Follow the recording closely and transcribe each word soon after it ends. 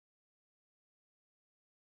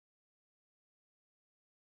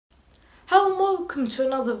Hello and welcome to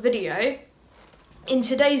another video. In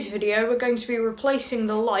today's video we're going to be replacing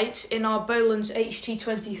the lights in our Bolens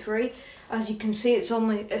HT23. As you can see, it's on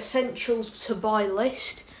the essentials to buy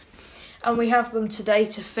list and we have them today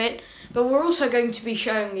to fit, but we're also going to be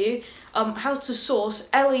showing you how to source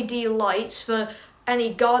LED lights for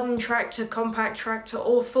any garden tractor, compact tractor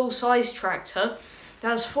or full-size tractor that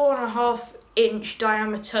has 4.5-inch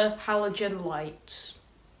diameter halogen lights.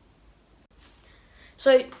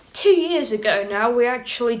 So 2 years ago now, we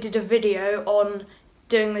actually did a video on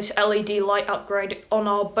doing this LED light upgrade on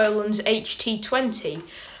our Bolens HT20,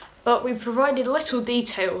 but we provided little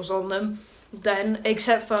details on them then,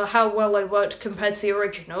 except for how well they worked compared to the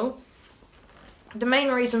original. The main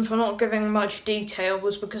reason for not giving much detail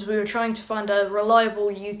was because we were trying to find a reliable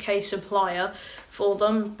UK supplier for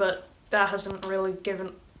them, but that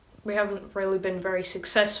we haven't really been very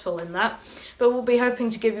successful in that, but we'll be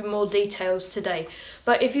hoping to give you more details today.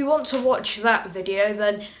 But if you want to watch that video,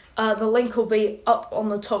 then the link will be up on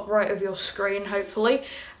the top right of your screen, hopefully,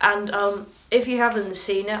 and if you haven't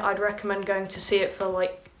seen it, I'd recommend going to see it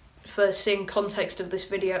for seeing context of this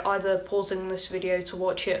video, either pausing this video to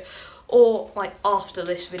watch it or after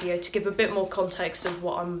this video to give a bit more context of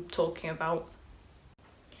what I'm talking about.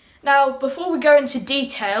 Now, before we go into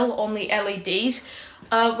detail on the LEDs,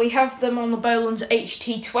 we have them on the Bolens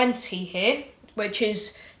HT20 here, which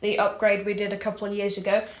is the upgrade we did a couple of years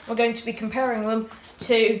ago. We're going to be comparing them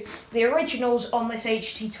to the originals on this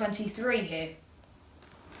HT23 here.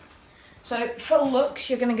 So for looks,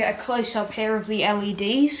 you're going to get a close-up here of the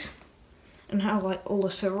LEDs and how all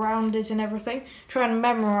the surround is and everything. Try and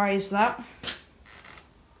memorise that.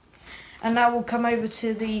 And now we'll come over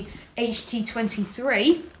to the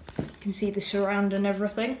HT23. You can see the surround and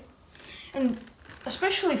everything. And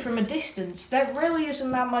especially from a distance, there really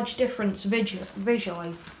isn't that much difference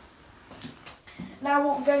visually. Now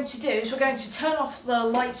what we're going to do is we're going to turn off the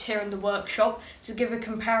lights here in the workshop to give a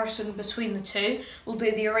comparison between the two. We'll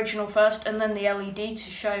do the original first and then the LED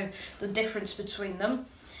to show the difference between them.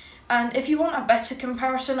 And if you want a better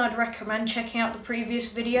comparison, I'd recommend checking out the previous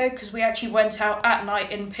video, because we actually went out at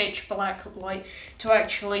night in pitch black light to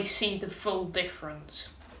actually see the full difference.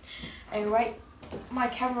 Anyway, my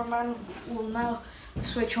cameraman will now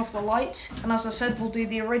switch off the lights, and as I said, we'll do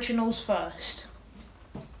the originals first.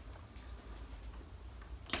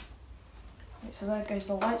 So there goes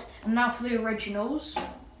the lights, and now for the originals.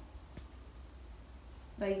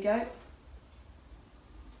 There you go.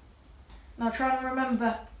 Now try and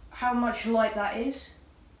remember how much light that is.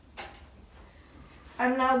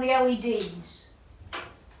 And now the LEDs.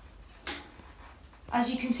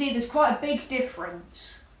 As you can see, there's quite a big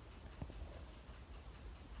difference.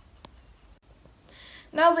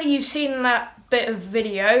 Now that you've seen that bit of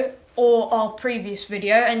video, or our previous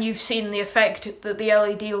video, and you've seen the effect that the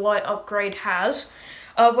LED light upgrade has,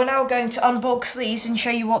 we're now going to unbox these and show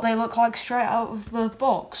you what they look like straight out of the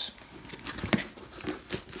box.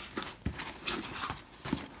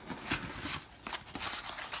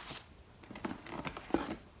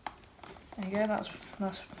 There you go,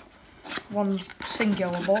 that's one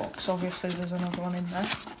singular box. Obviously there's another one in there.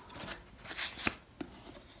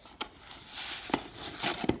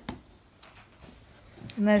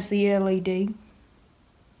 And there's the LED.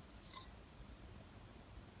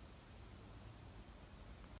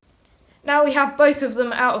 Now we have both of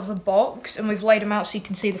them out of the box and we've laid them out so you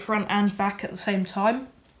can see the front and back at the same time.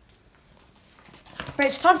 But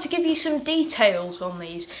it's time to give you some details on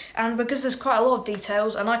these, and because there's quite a lot of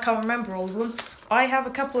details and I can't remember all of them, I have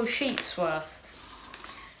a couple of sheets worth.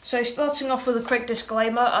 So starting off with a quick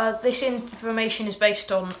disclaimer, this information is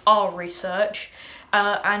based on our research.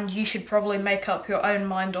 And you should probably make up your own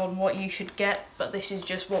mind on what you should get, but this is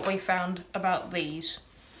just what we found about these.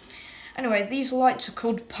 Anyway, these lights are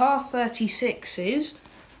called PAR 36s,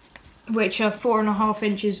 which are 4.5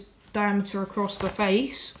 inches diameter across the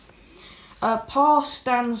face. PAR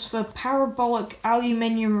stands for Parabolic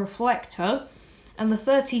Aluminium Reflector, and the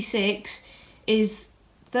 36 is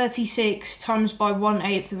 36 times by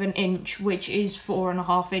 1/8 of an inch, which is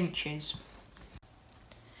 4.5 inches.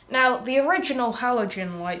 Now, the original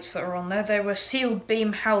halogen lights that are on there, they were sealed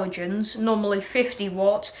beam halogens, normally 50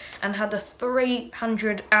 watt, and had a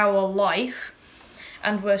 300-hour life,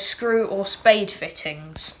 and were screw or spade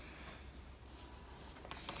fittings.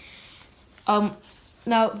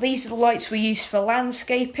 Now, these lights were used for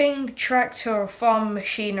landscaping, tractor or farm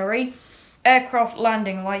machinery, aircraft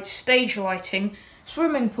landing lights, stage lighting,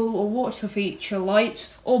 swimming pool or water feature lights,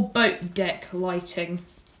 or boat deck lighting.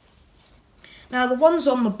 Now the ones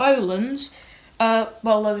on the Bolens,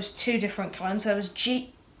 well, there was two different kinds.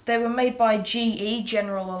 They were made by GE,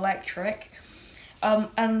 General Electric,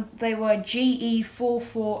 and they were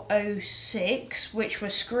GE4406, which were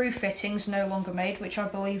screw fittings no longer made, which I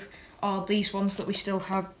believe are these ones that we still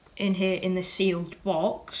have in here in the sealed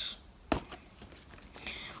box,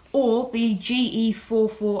 or the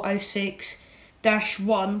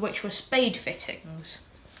GE4406-1, which were spade fittings.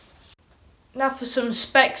 Now for some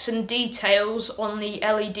specs and details on the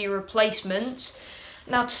LED replacements.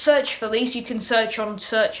 Now to search for these, you can search on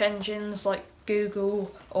search engines like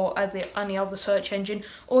Google or any other search engine,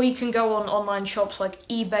 or you can go on online shops like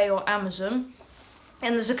eBay or Amazon.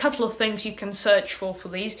 And there's a couple of things you can search for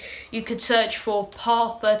these. You could search for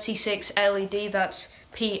PAR36 LED, that's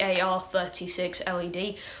PAR36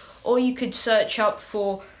 LED, or you could search up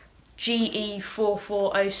for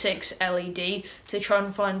GE4406 LED to try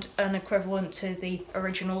and find an equivalent to the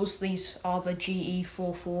originals. These are the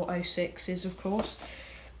GE4406s, of course.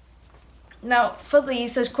 Now, for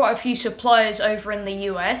these, there's quite a few suppliers over in the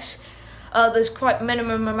US. There's quite a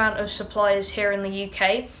minimum amount of suppliers here in the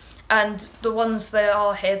UK, and the ones that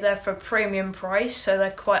are here, they're for premium price, so they're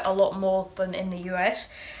quite a lot more than in the US.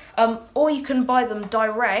 Or you can buy them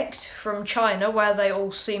direct from China, where they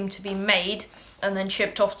all seem to be made and then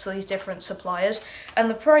shipped off to these different suppliers. And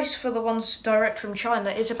the price for the ones direct from China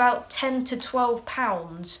is about £10 to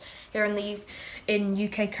 £12 here in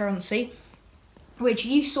UK currency, which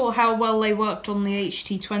you saw how well they worked on the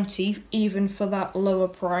HT20, even for that lower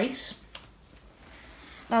price.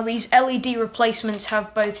 Now these LED replacements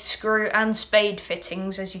have both screw and spade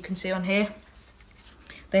fittings, as you can see on here.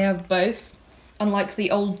 They have both, unlike the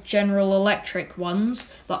old General Electric ones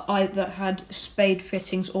that either had spade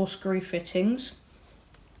fittings or screw fittings.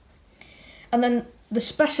 And then the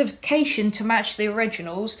specification to match the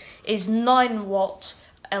originals is 9-watt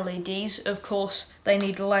LEDs. Of course, they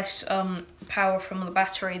need less power from the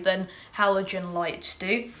battery than halogen lights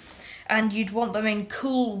do. And you'd want them in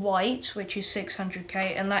cool white, which is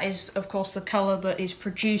 600K, and that is, of course, the colour that is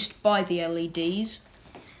produced by the LEDs,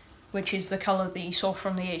 which is the colour that you saw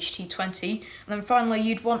from the HT20. And then finally,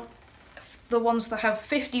 you'd want the ones that have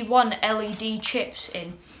 51 LED chips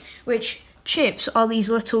in, which chips are these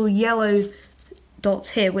little yellow dots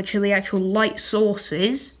here, which are the actual light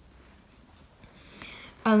sources.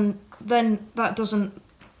 And then that doesn't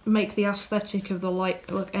make the aesthetic of the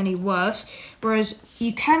light look any worse, whereas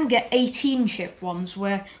you can get 18 chip ones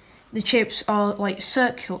where the chips are like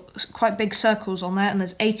quite big circles on there, and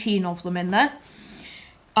there's 18 of them in there.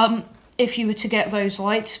 If you were to get those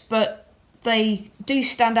lights, but they do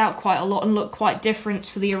stand out quite a lot and look quite different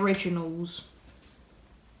to the originals.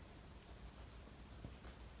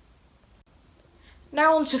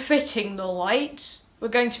 Now on to fitting the lights. We're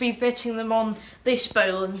going to be fitting them on this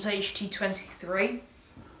Bolens HT23,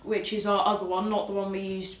 which is our other one, not the one we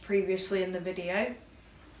used previously in the video.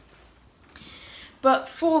 But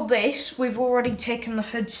for this, we've already taken the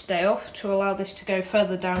hood stay off to allow this to go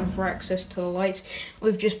further down for access to the lights.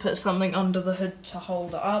 We've just put something under the hood to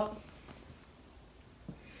hold it up.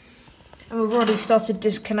 And we've already started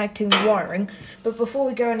disconnecting the wiring. But before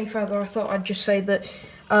we go any further, I thought I'd just say that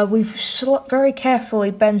we've very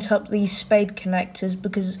carefully bent up these spade connectors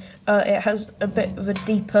because it has a bit of a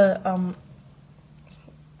deeper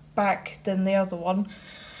back than the other one.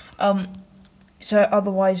 So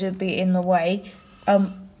otherwise it would be in the way.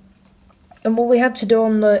 And what we had to do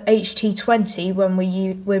on the HT20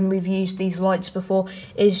 when we've used these lights before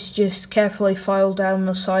is just carefully file down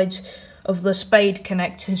the sides of the spade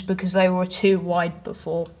connectors because they were too wide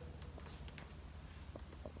before.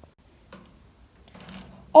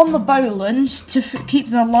 On the Bolens, to keep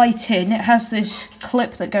the light in, it has this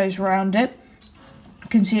clip that goes around it. You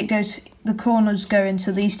can see the corners go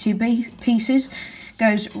into these two pieces.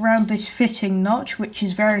 Goes round this fitting notch, which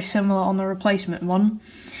is very similar on the replacement one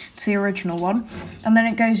to the original one, and then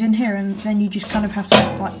it goes in here, and then you just kind of have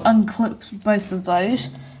to like unclip both of those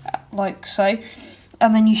like so,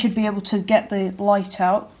 and then you should be able to get the light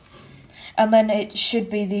out, and then it should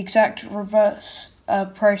be the exact reverse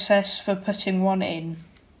process for putting one in.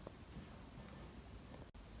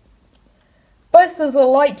 Both of the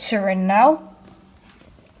lights are in now.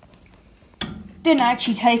 Didn't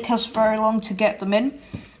actually take us very long to get them in.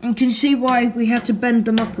 You can see why we had to bend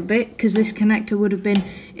them up a bit, because this connector would have been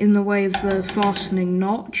in the way of the fastening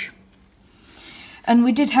notch. And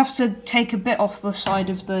we did have to take a bit off the side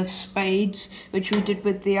of the spades, which we did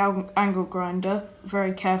with the angle grinder,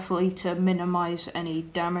 very carefully to minimise any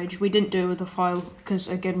damage. We didn't do it with a file, because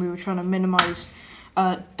again we were trying to minimise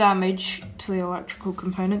damage to the electrical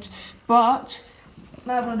components. But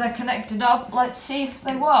now that they're connected up, let's see if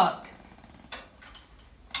they work.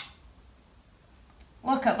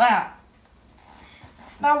 Look at that.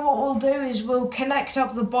 Now what we'll do is we'll connect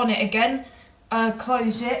up the bonnet again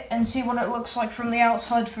close it and see what it looks like from the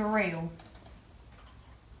outside for real.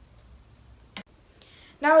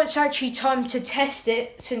 Now it's actually time to test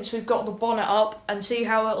it, since we've got the bonnet up, and see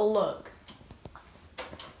how it'll look.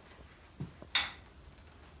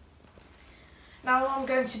 Now what I'm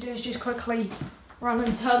going to do is just quickly run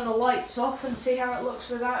and turn the lights off and see how it looks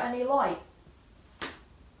without any light.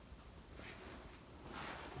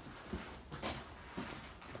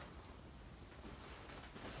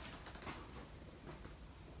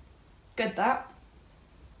 Good that.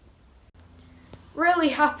 Really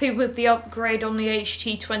happy with the upgrade on the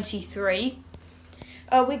HT23.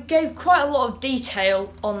 We gave quite a lot of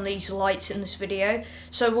detail on these lights in this video,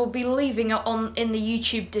 so we'll be leaving it in the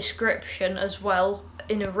YouTube description as well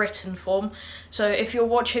in a written form. So if you're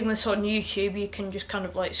watching this on YouTube, you can just kind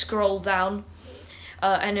of like scroll down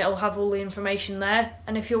and it'll have all the information there.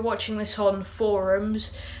 And if you're watching this on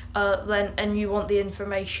forums and you want the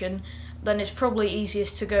information, then it's probably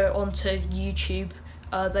easiest to go onto YouTube.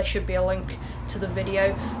 There should be a link to the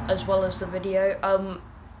video as well as the video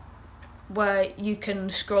where you can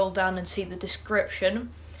scroll down and see the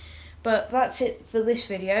description. But that's it for this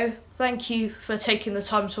video. Thank you for taking the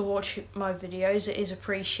time to watch my videos, it is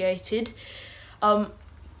appreciated.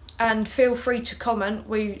 And feel free to comment,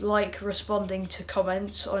 we like responding to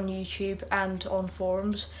comments on YouTube and on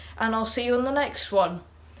forums. And I'll see you on the next one.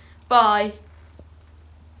 Bye!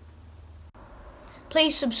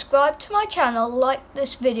 Please subscribe to my channel, like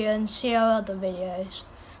this video and see our other videos.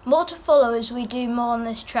 More to follow as we do more on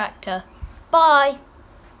this tractor. Bye!